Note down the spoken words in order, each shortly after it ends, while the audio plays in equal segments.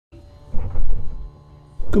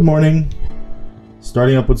Good morning.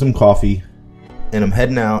 Starting up with some coffee, and I'm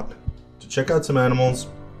heading out to check out some animals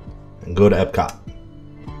and go to Epcot.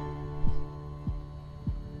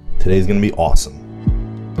 Today's gonna be awesome.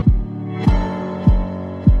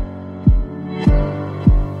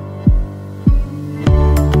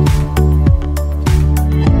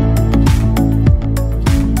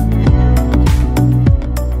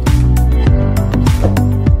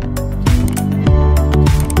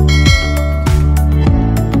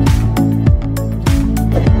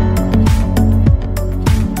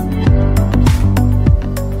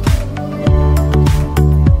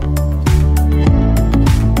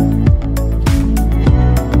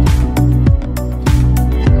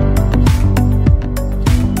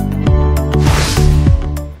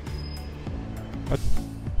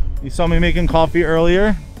 You saw me making coffee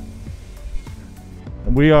earlier.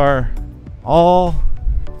 We are all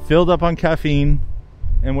filled up on caffeine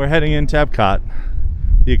and we're heading into Epcot,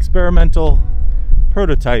 the experimental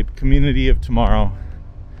prototype community of tomorrow,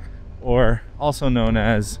 or also known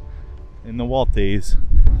as, in the Walt days,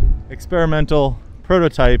 experimental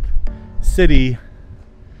prototype city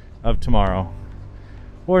of tomorrow,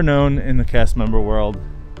 or known in the cast member world,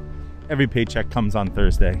 every paycheck comes on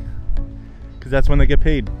Thursday, because that's when they get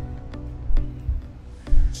paid.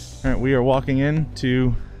 All right, we are walking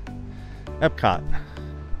into Epcot.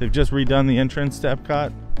 They've just redone the entrance to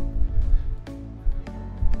Epcot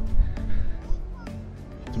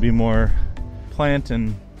to be more plant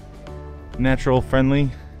and natural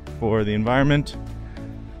friendly for the environment.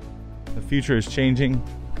 The future is changing. You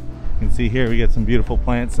can see here we get some beautiful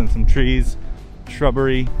plants and some trees,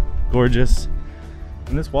 shrubbery, gorgeous.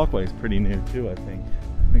 And this walkway is pretty new too, I think.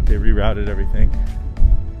 I think they rerouted everything.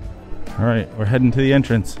 All right, we're heading to the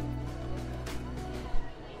entrance.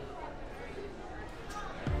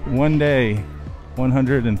 One day,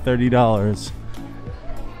 $130.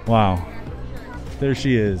 Wow. There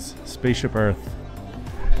she is, Spaceship Earth.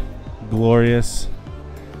 Glorious,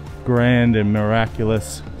 grand, and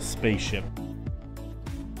miraculous spaceship.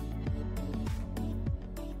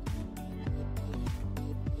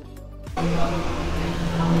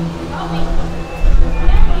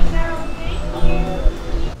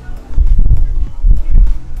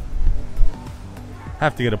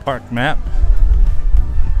 Have to get a park map.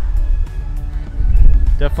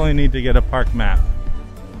 Definitely need to get a park map.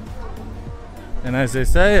 And as they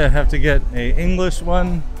say, I have to get an English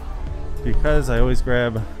one because I always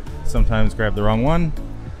sometimes grab the wrong one.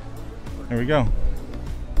 Here we go.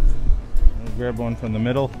 I'll grab one from the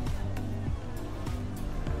middle.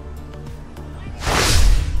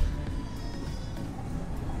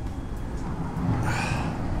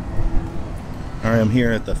 All right, I'm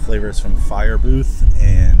here at the Flavors from Fire booth,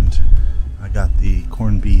 and I got the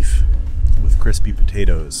corned beef with crispy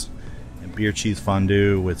potatoes and beer cheese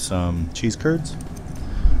fondue with some cheese curds.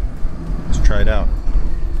 Let's try it out.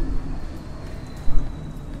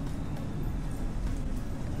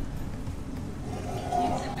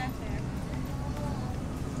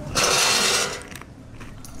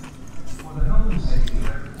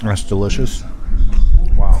 That's delicious.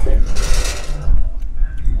 Wow.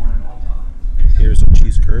 Here's a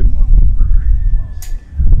cheese curd.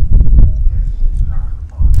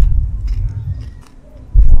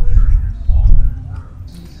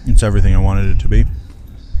 It's everything I wanted it to be.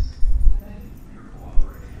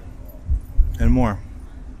 And more.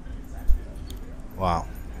 Wow,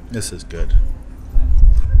 this is good.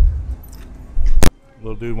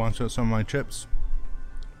 Little dude wants some of my chips.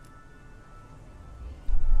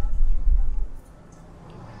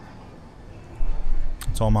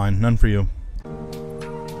 It's all mine, none for you.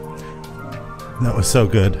 That was so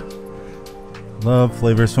good. Love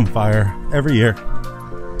Flavors from Fire every year.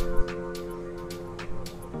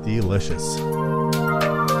 Delicious.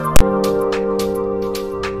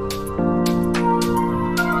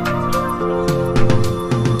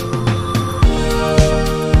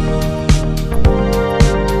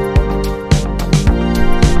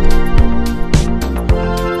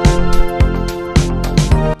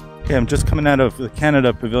 Okay, I'm just coming out of the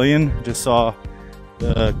Canada Pavilion. Just saw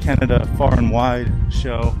the Canada Far and Wide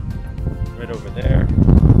show right over there.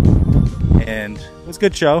 And it was a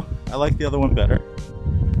good show. I like the other one better.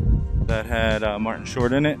 That had Martin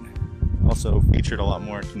Short in it. Also featured a lot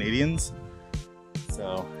more Canadians.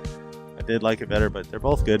 So I did like it better, but they're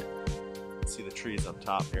both good. See the trees up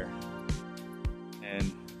top here.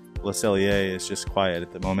 And Lefse is just quiet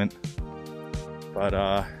at the moment. But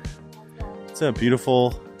it's a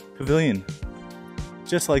beautiful pavilion,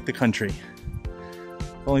 just like the country.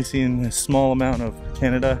 I've only seen a small amount of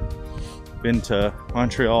Canada. Been to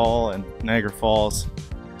Montreal and Niagara Falls,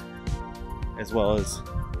 as well as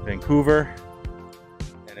Vancouver,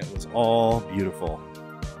 and it was all beautiful.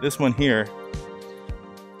 This one here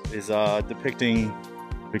is depicting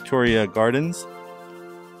Victoria Gardens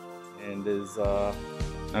and is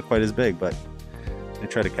not quite as big, but they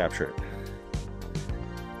try to capture it.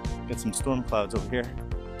 Got some storm clouds over here.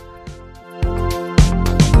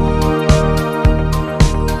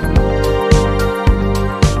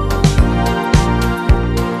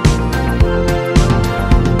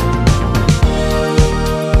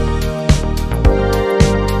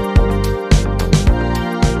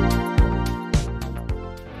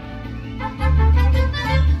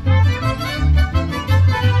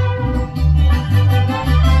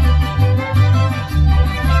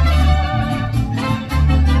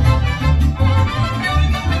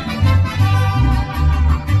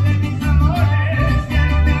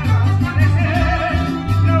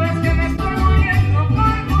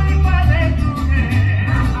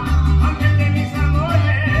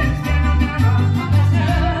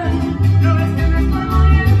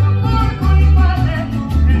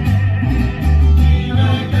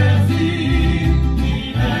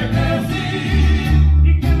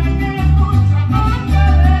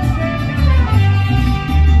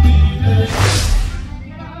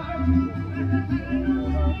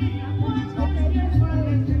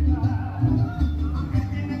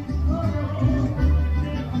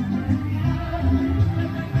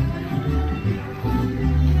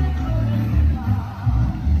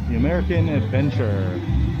 American Adventure.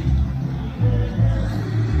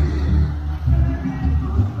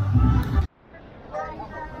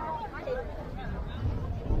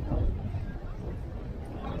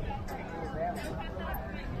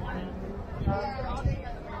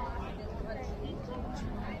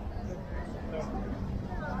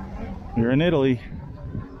 We're in Italy.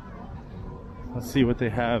 Let's see what they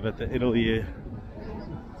have at the Italy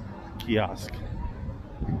kiosk.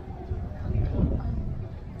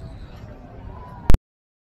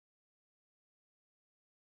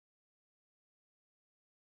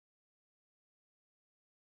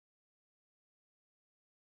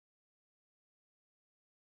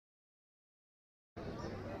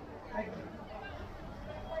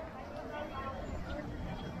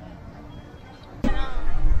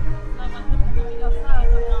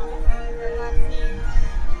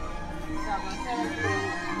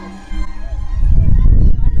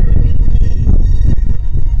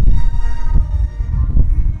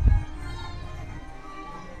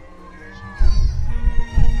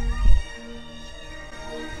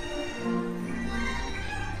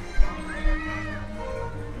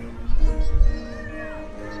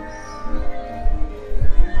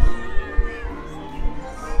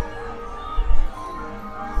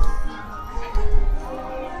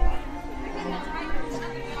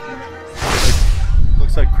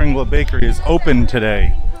 Looks like Kringle Bakery is open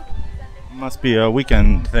today. Must be a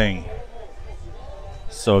weekend thing.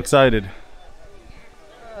 So excited.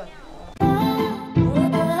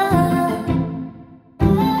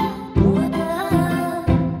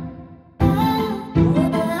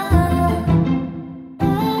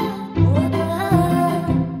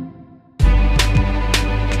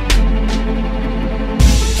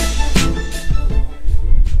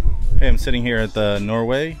 Okay, I'm sitting here at the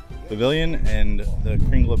Norway Pavilion and the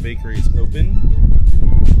Kringle Bakery is open.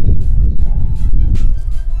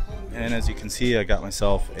 And as you can see, I got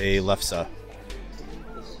myself a Lefse.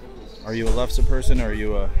 Are you a Lefse person or are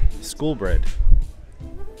you a school bread?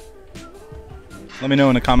 Let me know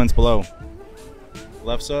in the comments below.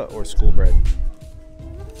 Lefse or school bread?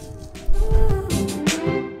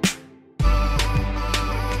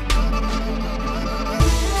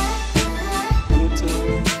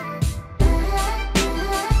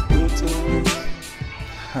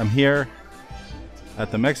 I'm here at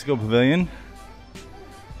the Mexico Pavilion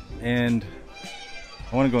and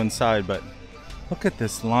I want to go inside, but look at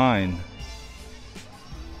this line.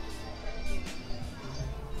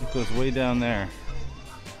 It goes way down there.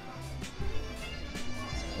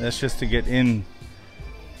 That's just to get in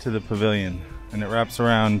to the pavilion, and it wraps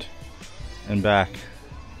around and back.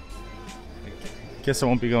 Guess I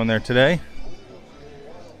won't be going there today.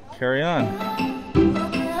 Carry on.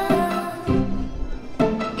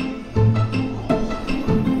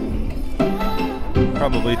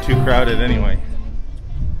 Probably too crowded anyway.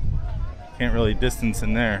 Can't really distance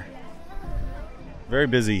in there. Very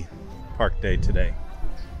busy park day today.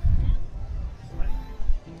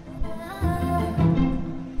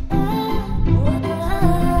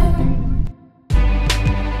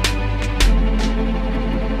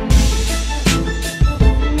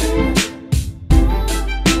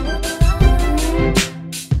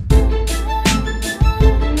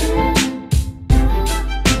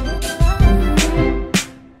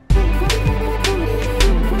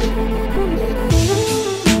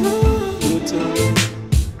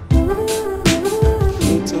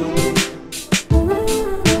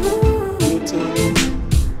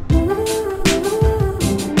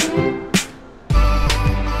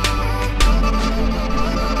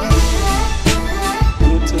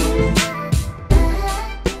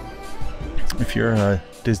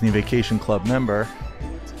 Disney Vacation Club member,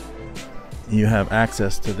 you have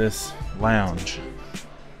access to this lounge.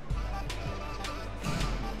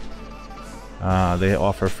 They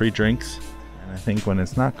offer free drinks, and I think when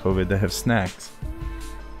it's not COVID they have snacks,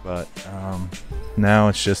 but now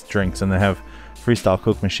it's just drinks, and they have freestyle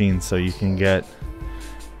Coke machines, so you can get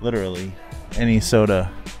literally any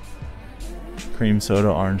soda, cream soda,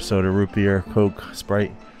 orange soda, root beer, Coke,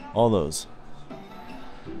 Sprite, all those.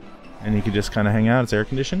 And you can just kind of hang out. It's air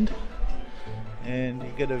conditioned, and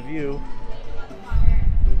you get a view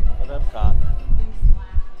of Epcot.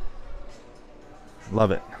 Love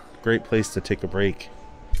it. Great place to take a break.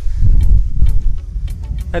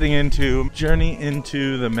 Heading into Journey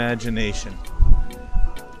into the Imagination.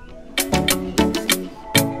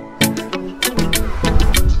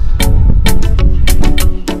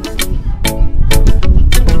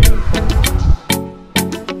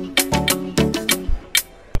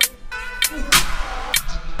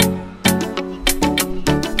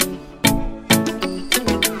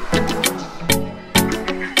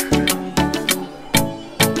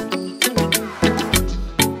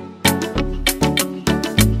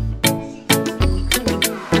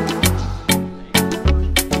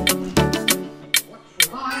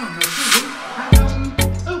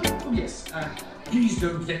 Please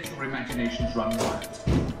don't let your imaginations run wild.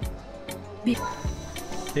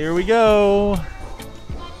 Here we go.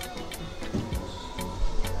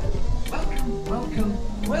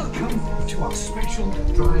 Welcome to our special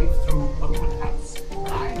drive-through open house.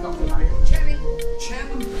 I'm Dr. Michael Cherry,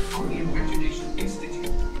 Chairman of the Imagination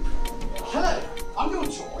Institute. Hello, on your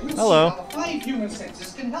tour, you'll Hello. see how the 5 human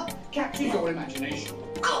senses can help capture your imagination.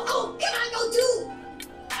 Oh, can I go too?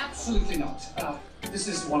 Absolutely not. This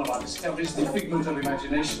is one of our discoveries, the figment of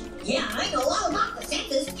imagination. Yeah, I know all about the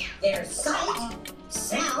senses. There's sight,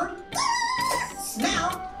 sound,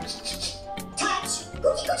 smell, touch,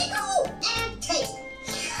 coochie, and taste.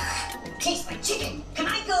 Tastes like chicken. Can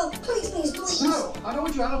I go? Please, please, please. No, I don't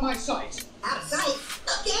want you out of my sight. Out of sight?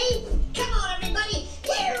 Okay. Come on, everybody.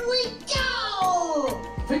 Here we go.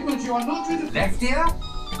 Figment, you are not ready. Left ear,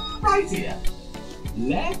 right ear.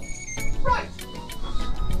 Left, right.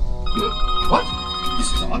 What? This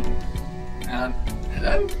is odd.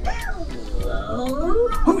 Hello? Hello?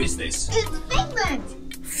 Who is this? It's Figment.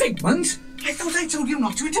 Figment? I thought I told you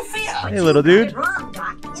not to interfere. Hey, little dude. Wrong,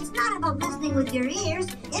 Doc. It's not about listening with your ears.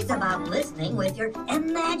 It's about listening with your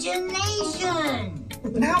imagination.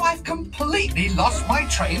 Now I've completely lost my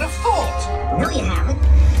train of thought. No, you haven't.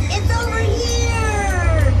 It's over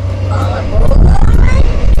here. All aboard.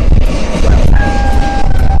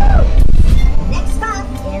 Next stop,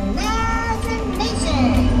 imagination.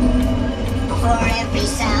 For every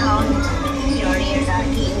sound, your ears are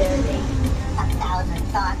hearing. 1,000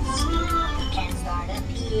 thoughts can start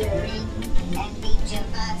appearing, and each of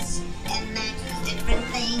us imagines different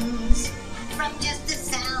things from just a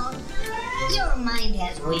sound. Your mind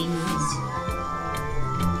has wings.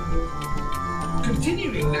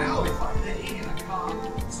 Continuing now, if I may, in a calm,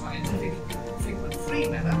 scientific, figment-free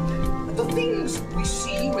manner, the things we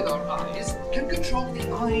see with our eyes can control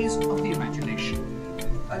the eyes of the imagination.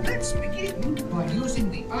 Let's begin by using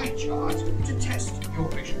the eye chart to test your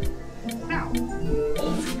vision. Now,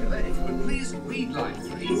 all together, if you would please read line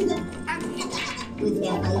 3 and hit. With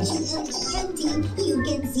F-I-G-M-E-N-T, you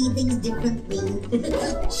can see things differently.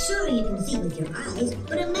 Sure, you can see with your eyes,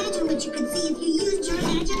 but imagine what you could see if you used your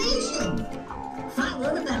imagination.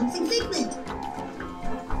 Follow the bouncing figment.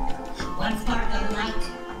 One spark of light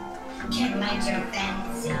can light your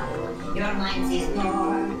fancy. Your mind sees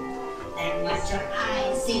more than what your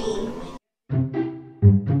eyes see.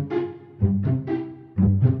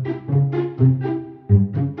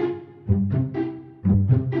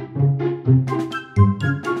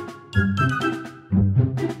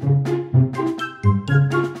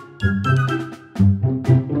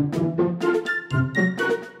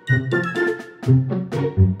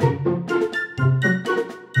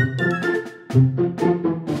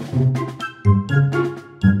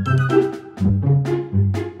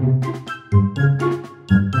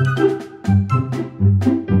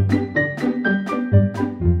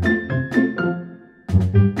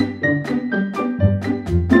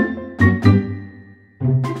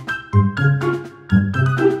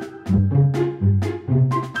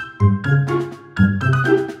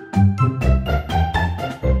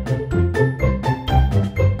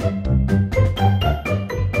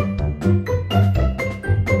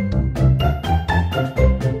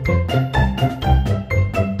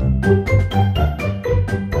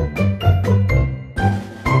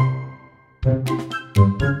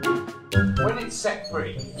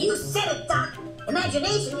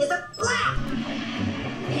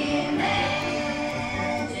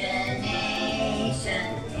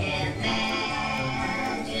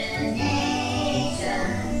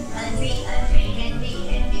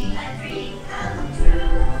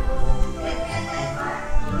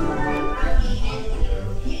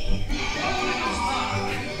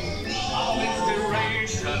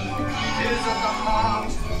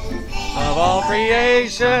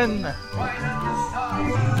 creation.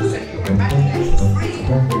 Set your imagination free.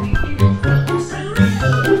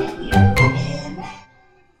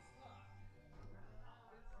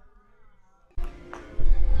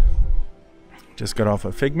 Just got off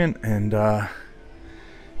a Figment, and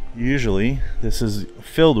usually this is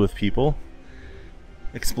filled with people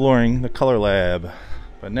exploring the color lab,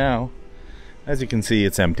 but now, as you can see,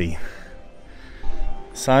 it's empty.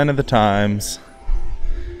 Sign of the times.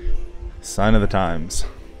 Sign of the times.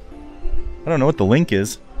 I don't know what the link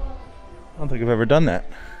is. I don't think I've ever done that.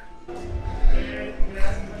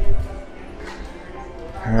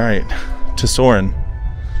 Alright, to Soarin.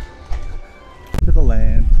 To the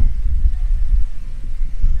land.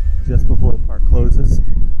 Just before the park closes.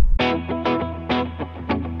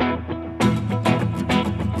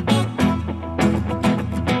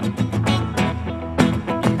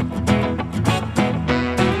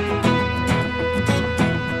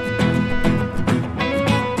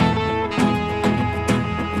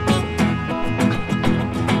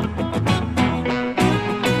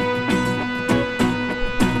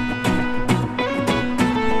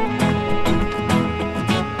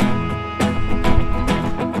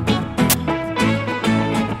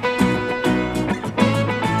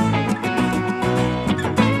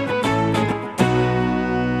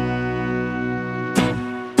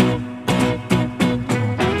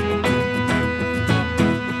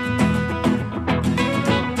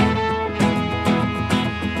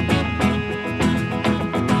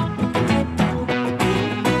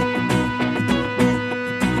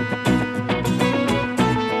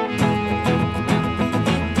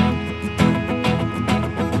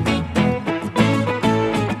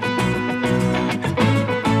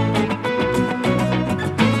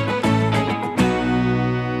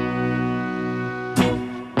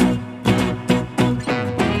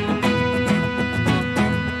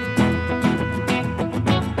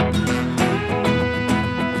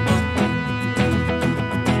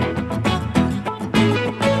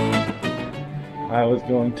 I was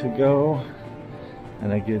going to go,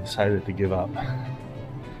 and I decided to give up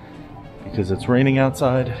because it's raining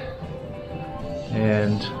outside,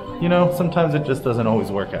 and you know, sometimes it just doesn't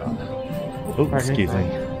always work out. Oh, excuse me.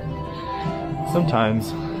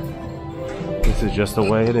 Sometimes this is just the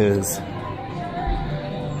way it is,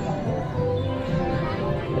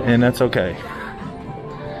 and that's okay.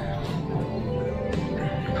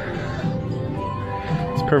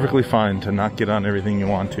 It's perfectly fine to not get on everything you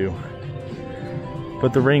want to.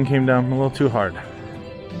 But the rain came down a little too hard.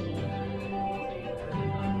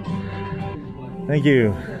 Thank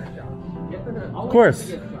you. Of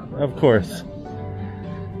course. Of course.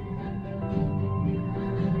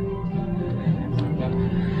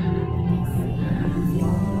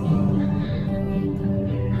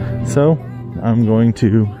 So, I'm going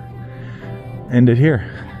to end it here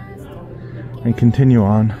and continue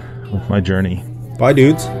on with my journey. Bye,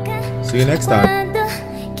 dudes. See you next time.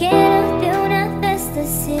 Quiero de una vez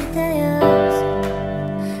decirte adiós.